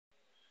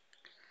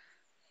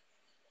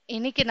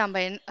இன்னைக்கு நம்ம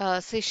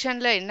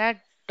செஷன்ல என்ன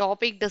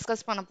டாபிக்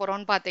டிஸ்கஸ் பண்ண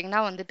போறோம்னு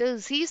பார்த்தீங்கன்னா வந்துட்டு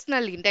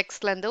சீஸ்னல்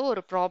இண்டெக்ஸ்லேருந்து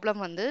ஒரு ப்ராப்ளம்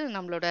வந்து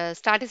நம்மளோட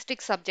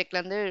ஸ்டாட்டிஸ்டிக்ஸ்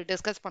சப்ஜெக்ட்லேருந்து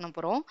டிஸ்கஸ் பண்ண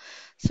போகிறோம்.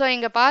 ஸோ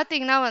இங்கே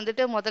பார்த்தீங்கன்னா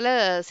வந்துட்டு முதல்ல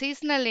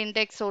சீஸ்னல்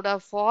இண்டெக்ஸோட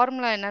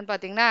ஃபார்முலா என்னன்னு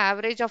பார்த்தீங்கன்னா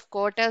average of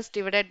quarters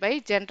divided by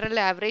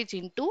general average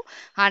into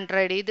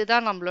 100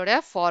 இதுதான் நம்மளோட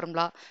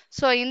ஃபார்முலா.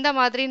 ஸோ இந்த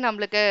மாதிரி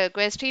நம்மளுக்கு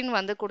கொஸ்டின்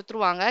வந்து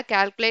கொடுத்துருவாங்க.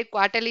 Calculate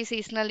quarterly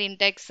seasonal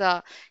index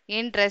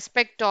in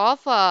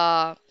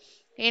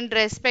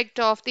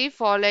respect of the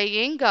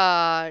following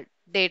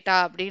data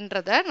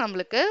அப்படின்றத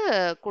நம்மளுக்கு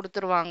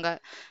கொடுத்துருவாங்க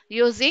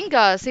using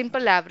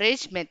simple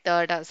average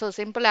method. So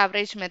simple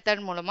average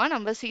method மூலமா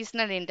நம்ம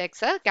சீசனல்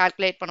இண்டெக்ஸை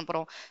கால்குலேட் பண்ண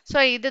போகிறோம். ஸோ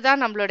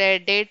இதுதான் நம்மளோட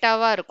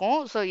டேட்டாவாக இருக்கும்.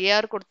 ஸோ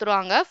இயர்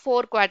கொடுத்துருவாங்க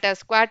 4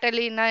 குவார்ட்டர்ஸ்.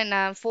 குவார்ட்டர்லின்னா என்ன,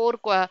 ஃபோர்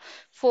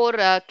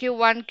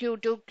Q1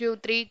 Q2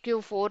 Q3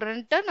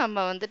 Q4ன்ட்டு நம்ம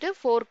வந்துட்டு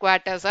 4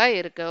 குவார்ட்டர்ஸாக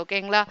இருக்குது.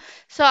 ஓகேங்களா?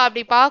 ஸோ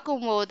அப்படி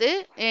பார்க்கும்போது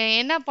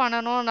என்ன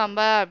பண்ணணும் நம்ம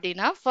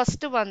அப்படின்னா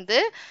ஃபர்ஸ்ட் வந்து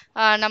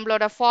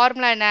நம்மளோட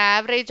ஃபார்முலா என்ன,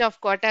 average of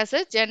quarters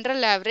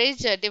general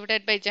average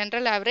divided by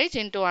general average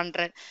into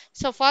 100.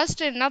 So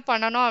first என்ன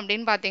பண்ணணும்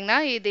அப்படின்னு பார்த்தீங்கன்னா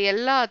இது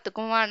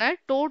எல்லாத்துக்குமான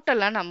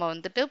டோட்டலை நம்ம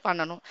வந்துட்டு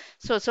பண்ணணும்.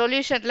 ஸோ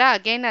சொல்யூஷனில்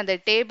அகெயின் அந்த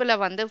டேபிளை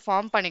வந்து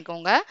ஃபார்ம்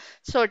பண்ணிக்கோங்க.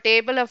 ஸோ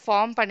டேபிளை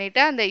ஃபார்ம்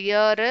பண்ணிவிட்டு அந்த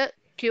year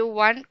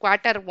Q1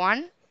 quarter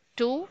 1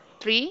 2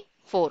 3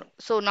 4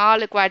 so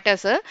 4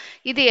 quarters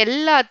இது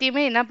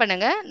எல்லாத்தையுமே என்ன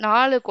பண்ணுங்க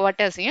 4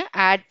 குவார்ட்டர்ஸையும்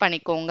ஆட்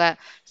பண்ணிக்கோங்க.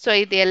 ஸோ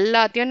இது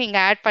எல்லாத்தையும்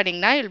நீங்கள் ஆட்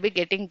பண்ணிங்கன்னா you'll be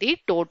getting the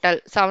total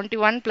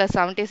 71 +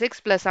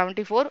 76 +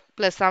 74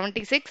 +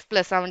 76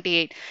 +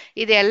 78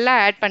 இது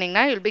எல்லாம் ஆட்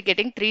பண்ணிங்கன்னா யூல் பி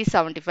கெட்டிங்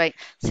 375.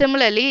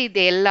 சிமிலர்லி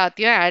இது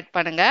எல்லாத்தையும் ஆட்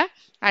பண்ணுங்க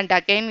அண்ட்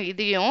அகைன்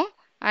இதையும்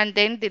and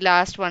then the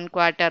last 1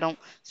 குவார்ட்டரும்.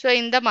 So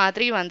இந்த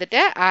மாதிரி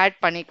வந்துட்டு ஆட்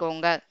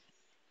பண்ணிக்கோங்க.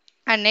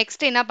 அண்ட்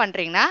நெக்ஸ்ட் என்ன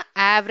பண்ணுறீங்கன்னா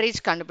ஆவரேஜ்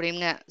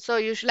கண்டுபிடிங்க. ஸோ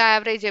யூஸ்வலாக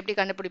ஆவரேஜ் எப்படி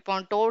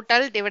கண்டுபிடிப்போம்,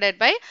 total divided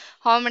by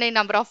how many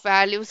number of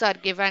values are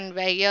given,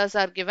 years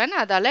R given,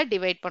 அதால்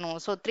டிவைட்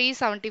பண்ணுவோம். ஸோ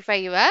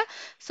 375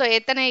 ஸோ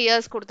எத்தனை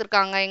இயர்ஸ்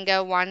கொடுத்துருக்காங்க இங்கே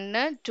 1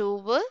 2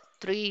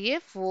 3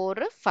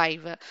 4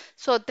 5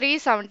 ஸோ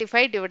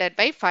 375 டிவைடட்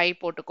பை 5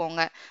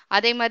 போட்டுக்கோங்க.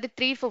 அதே மாதிரி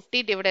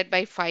 350 டிவைடட்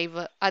பை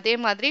 5 அதே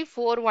மாதிரி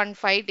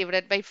 415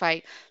 டிவைடட் பை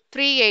 5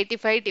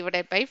 385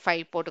 டிவைடட் பை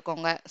 5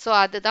 போட்டுக்கோங்க. ஸோ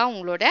அதுதான்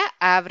உங்களோட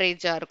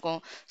ஆவரேஜாக இருக்கும்.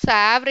 So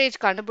average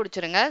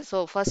கண்டுபிடிச்சிருங்க. ஸோ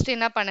ஃபர்ஸ்ட்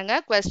என்ன பண்ணுங்க,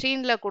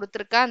 கொஸ்டின்ல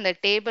கொடுத்துருக்க அந்த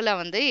டேபிளை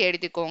வந்து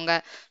எழுதிக்கோங்க.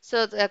 ஸோ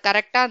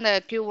கரெக்டாக அந்த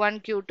Q1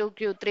 Q2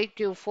 Q3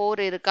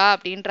 Q4 இருக்கா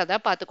அப்படின்றத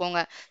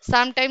பார்த்துக்கோங்க.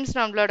 சம்டைம்ஸ்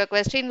நம்மளோட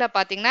கொஸ்டின்ல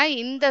பார்த்தீங்கன்னா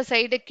இந்த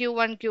சைடு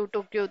Q1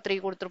 Q2 Q3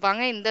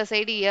 கொடுத்துருப்பாங்க, இந்த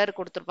சைடு இயர்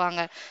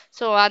கொடுத்துருப்பாங்க.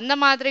 ஸோ அந்த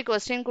மாதிரி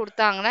கொஸ்டின்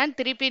கொடுத்தாங்கன்னா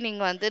திருப்பி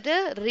நீங்கள் வந்துட்டு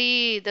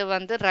இது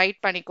வந்து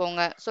ரைட்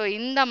பண்ணிக்கோங்க. ஸோ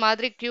இந்த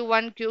மாதிரி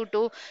Q1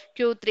 Q2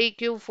 Q3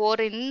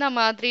 Q4 இந்த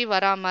மாதிரி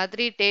வரா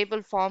மாதிரி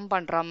டேபிள் ஃபார்ம்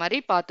பண்ற மாதிரி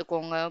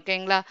பார்த்துக்கோங்க.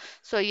 ஓகேங்களா?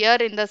 ஸோ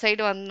இயர் இந்த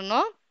சைடு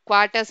வந்துடணும்,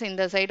 குவார்ட்டர்ஸ்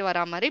இந்த சைடு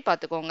வரா மாதிரி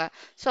பார்த்துக்கோங்க.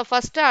 ஸோ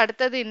ஃபர்ஸ்ட்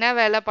அடுத்தது என்ன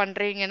வேலை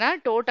பண்ணுறீங்கன்னா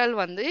டோட்டல்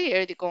வந்து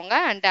எழுதிக்கோங்க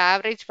அண்ட்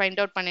ஆவரேஜ் ஃபைண்ட்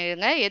அவுட்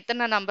பண்ணிடுங்க.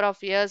 எத்தனை நம்பர்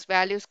ஆஃப் இயர்ஸ்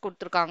வேல்யூஸ்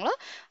கொடுத்துருக்காங்களோ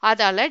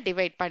அதால்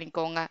டிவைட்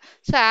பண்ணிக்கோங்க.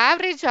 ஸோ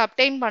ஆவரேஜ்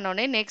அப்டைன்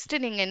பண்ணோடனே நெக்ஸ்ட்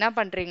நீங்கள் என்ன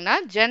பண்ணுறீங்கன்னா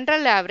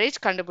ஜென்ரல் ஆவரேஜ்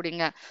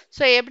கண்டுபிடிங்க.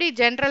 ஸோ எப்படி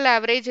ஜென்ரல்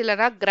ஆவரேஜ்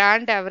இல்லைனா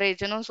கிராண்ட்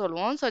ஆவரேஜ்னு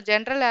சொல்லுவோம். ஸோ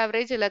ஜென்ரல்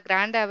ஆவரேஜ் இல்லை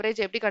கிராண்ட்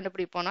ஆவரேஜ் எப்படி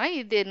கண்டுபிடிப்போம்னா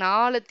இது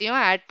நாலுத்தையும்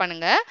ஆட்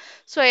பண்ணுங்க.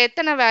 ஸோ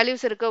எத்தனை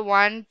வேல்யூஸ் இருக்கு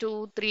 1 2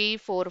 3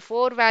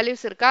 4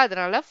 வேல்யூஸ் இருக்கா,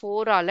 அதனால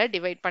 4ஆல்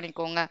டிவைட்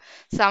பண்ணிக்கோங்க.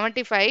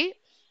 75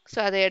 ஸோ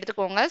அதை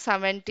எடுத்துக்கோங்க.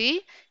 70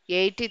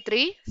 83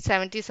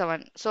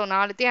 77 ஸோ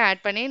நாலுத்தையும்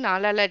ஆட் பண்ணி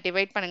 4ஆல்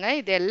டிவைட் பண்ணுங்க.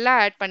 இது எல்லாம்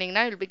ஆட்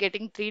பண்ணிங்கன்னா will be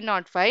getting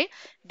 305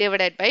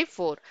 divided by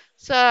 4.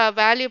 So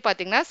value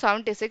பார்த்தீங்கன்னா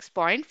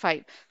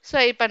 76.5. ஸோ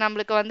இப்போ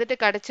நம்மளுக்கு வந்துட்டு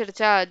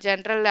கிடச்சிருச்சா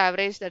general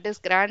average that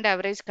is grand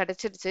average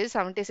கிடச்சிருச்சு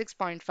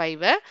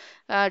 76.5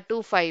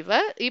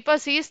 25. இப்போ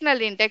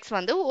சீஸ்னல் இண்டெக்ஸ்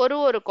வந்து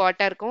ஒரு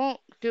குவார்ட்டருக்கும்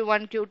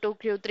Q1 Q2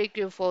 Q3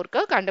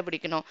 Q4க்கு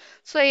கண்டுபிடிக்கணும்.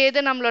 ஸோ எது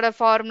நம்மளோட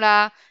formula,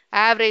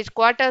 average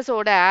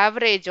குவார்ட்டர்ஸோட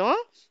ஆவரேஜும்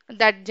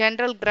that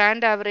general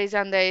grand average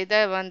அந்த இதை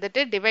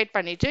வந்துட்டு டிவைட்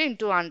பண்ணிட்டு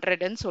இன்டூ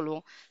 100ன்னு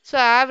சொல்லுவோம். ஸோ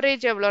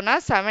ஆவரேஜ் எவ்வளோனா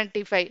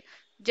 75,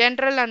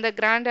 ஜென்ரல் அந்த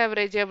கிராண்ட்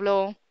ஆவரேஜ் எவ்வளோ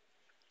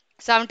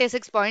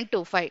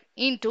 76.25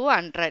 into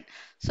 100.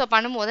 ஸோ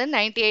பண்ணும்போது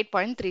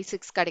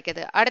 98.36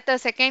 கிடைக்குது. அடுத்த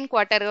செகண்ட்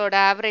குவார்ட்டரோட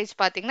ஆவரேஜ்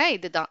பார்த்தீங்கன்னா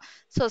இதுதான்.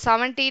 ஸோ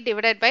 70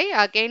 டிவைடட் பை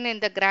அகெயின்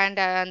இந்த கிராண்ட்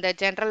அந்த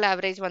ஜென்ரல்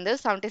ஆவரேஜ் வந்து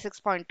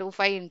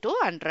 76.25 into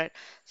 100.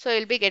 So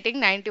will be getting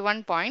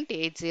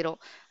 91.80.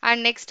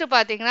 And next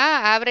பார்த்தீங்கன்னா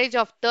ஆவரேஜ்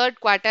ஆஃப் தேர்ட்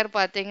குவார்ட்டர்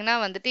பார்த்தீங்கன்னா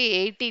வந்துட்டு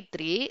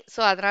 83.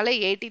 ஸோ அதனால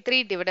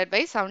 83 டிவைடட்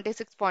பை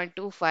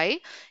 76.25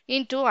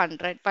 into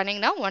 100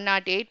 பண்ணிங்கன்னா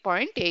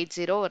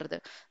 108.80 வருது.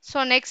 ஸோ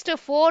நெக்ஸ்ட்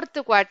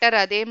ஃபோர்த் குவார்ட்டர்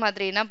அதே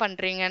மாதிரி என்ன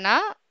பண்ணுறீங்கன்னா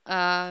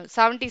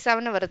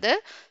 77 வருது.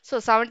 ஸோ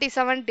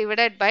 77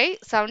 டிவைடட் பை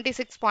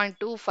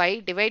 76.25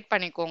 டிவைட்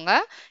பண்ணிக்கோங்க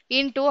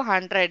இன்டூ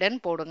 100ன்னு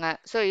போடுங்க.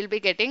 So will be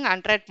getting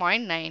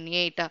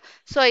 100.98.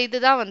 So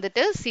இதுதான்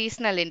வந்துட்டு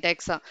சீஸ்னல்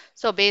இண்டெக்ஸ்.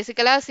 ஸோ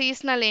பேசிக்கலாக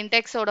சீஸ்னல்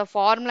இண்டெக்ஸோட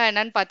ஃபார்முலா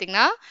என்னன்னு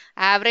பார்த்தீங்கன்னா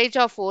ஆவரேஜ்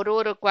ஆஃப்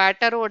ஒரு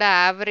குவார்ட்டரோட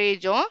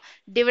ஆவரேஜும்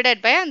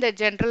டிவைடட் பை அந்த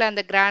ஜென்ரல்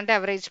அந்த கிராண்ட்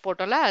ஆவரேஜ்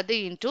போட்டோம்ல அது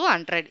இன்டூ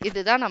 100.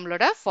 இதுதான்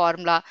நம்மளோட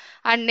ஃபார்முலா.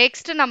 அண்ட்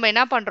நெக்ஸ்ட் நம்ம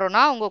என்ன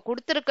பண்றோம்னா அவங்க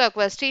கொடுத்துருக்க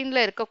கொஸ்டின்ல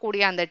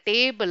இருக்கக்கூடிய அந்த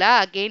டேபிளை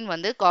அகெயின்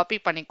வந்து காப்பி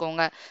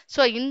பண்ணிக்கோங்க.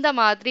 ஸோ இந்த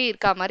மாதிரி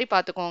இருக்கா மாதிரி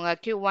பார்த்துக்கோங்க.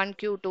 Q1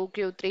 Q2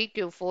 Q3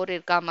 Q4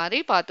 இருக்கா மாதிரி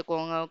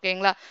பார்த்துக்கோங்க.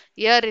 ஓகேங்களா?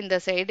 இயர் இந்த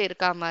சைடு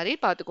இருக்கா மாதிரி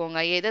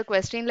பார்த்துக்கோங்க. எது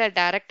கொஸ்டின்ல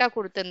டைரக்டா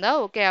கொடுத்துருந்தா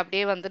ஓகே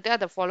அப்படியே வந்துட்டு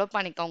அதை ஃபாலோ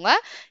பண்ணிக்கோங்க.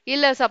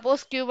 இல்ல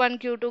suppose Q1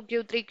 Q2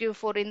 Q3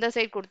 Q4 இந்த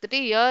சைடு கொடுத்துட்டு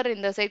இயர்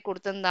இந்த சைடு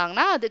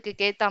கொடுத்துருந்தாங்கன்னா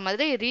அதுக்கு ஏத்த மாதிரி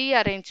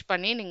ரீஅரேஞ்ச்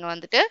பண்ணி நீங்க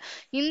வந்துட்டு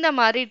இந்த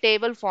மாதிரி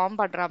டேபிள் ஃபார்ம்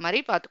பண்ற மாதிரி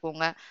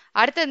பார்த்துக்கோங்க.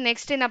 அடுத்தது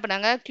நெக்ஸ்ட் என்ன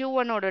பண்ணாங்க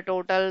Q1 ஓட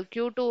டோட்டல்,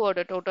 Q2 ஓட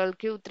டோட்டல்,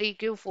 Q3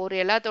 Q4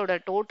 எல்லாத்தோட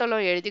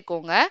டோட்டலும்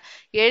எழுதிக்கோங்க.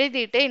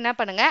 எழுதிட்டு என்ன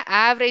பண்ணுங்க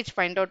ஆவரேஜ்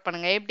ஃபைண்ட் அவுட்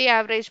பண்ணுங்க. எப்படி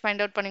ஆவரேஜ்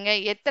ஃபைண்ட் அவுட் பண்ணுங்க?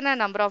 எத்தனை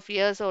நம்பர் ஆஃப்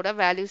இயர்ஸோட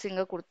வேல்யூஸ்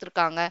இங்க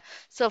கொடுத்துருக்காங்க.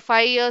 ஸோ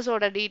 5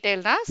 இயர்ஸோட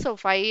டீடைல்னா ஸோ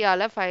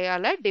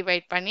 5ஆல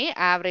டிவைட் பண்ணி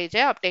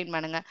ஆவரேஜை அப்டைன்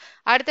பண்ணுங்க.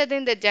 அடுத்தது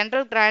இந்த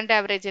ஜென்ரல் கிராண்ட்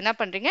ஆவரேஜ் என்ன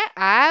பண்றீங்க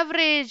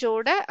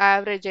ஆவரேஜோட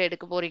ஆவரேஜை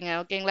எடுக்க போறீங்க.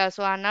 ஓகேங்களா?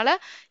 ஸோ அதனால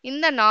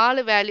இந்த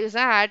 4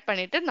 வேல்யூஸை ஆட்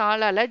பண்ணிட்டு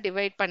 4ஆல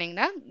டிவைட்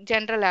பண்ணீங்கன்னா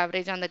ஜென்ரல்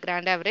ஆவரேஜ் அந்த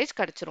கிராண்ட் ஆவரேஜ்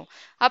கிடைச்சிரும்.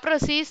 அப்புறம்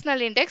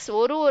சீஸ்னல் இண்டெக்ஸ்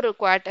ஒரு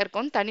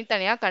குவார்ட்டருக்கும்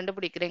தனித்தனியா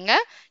கண்டுபிடிக்கிறீங்க.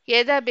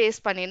 எதை பேஸ்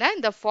பண்ணினா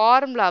இந்த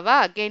ஃபார்முலாவை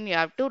again you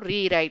have to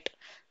rewrite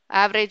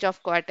average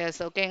of quarters.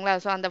 ஓகேங்களா?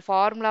 ஸோ அந்த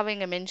ஃபார்முலாவை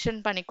இங்கே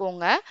மென்ஷன்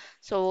பண்ணிக்கோங்க.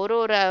 ஸோ ஒரு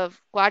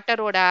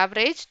குவார்ட்டரோட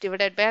ஆவரேஜ்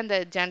டிவைடட் பை அந்த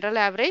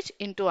ஜென்ரல் ஆவரேஜ்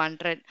இன்டூ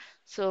 100.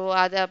 ஸோ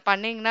அதை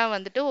பண்ணிங்கன்னா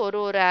வந்துட்டு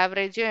ஒரு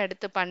ஆவரேஜும்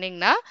எடுத்து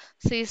பண்ணிங்கன்னா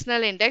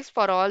seasonal index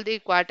for all the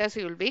quarters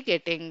you will be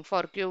getting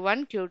for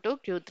Q1 Q2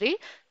 Q3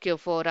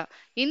 Q4.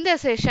 இந்த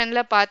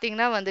செஷனில்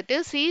பார்த்தீங்கன்னா வந்துட்டு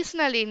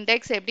சீஸ்னல்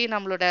இண்டெக்ஸ் எப்படி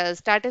நம்மளோட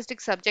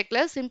ஸ்டாட்டிஸ்டிக்ஸ்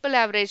சப்ஜெக்டில் சிம்பிள்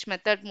ஆவரேஜ்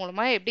மெத்தட்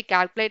மூலமாக எப்படி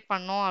கால்குலேட்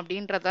பண்ணோம்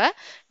அப்படின்றத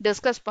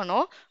டிஸ்கஸ்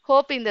பண்ணோம்.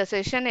 ஹோப் இந்த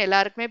செஷன்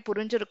எல்லாருக்குமே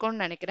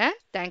புரிஞ்சிருக்கும்னு நினைக்கிறேன்.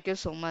 Thank you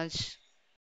so much.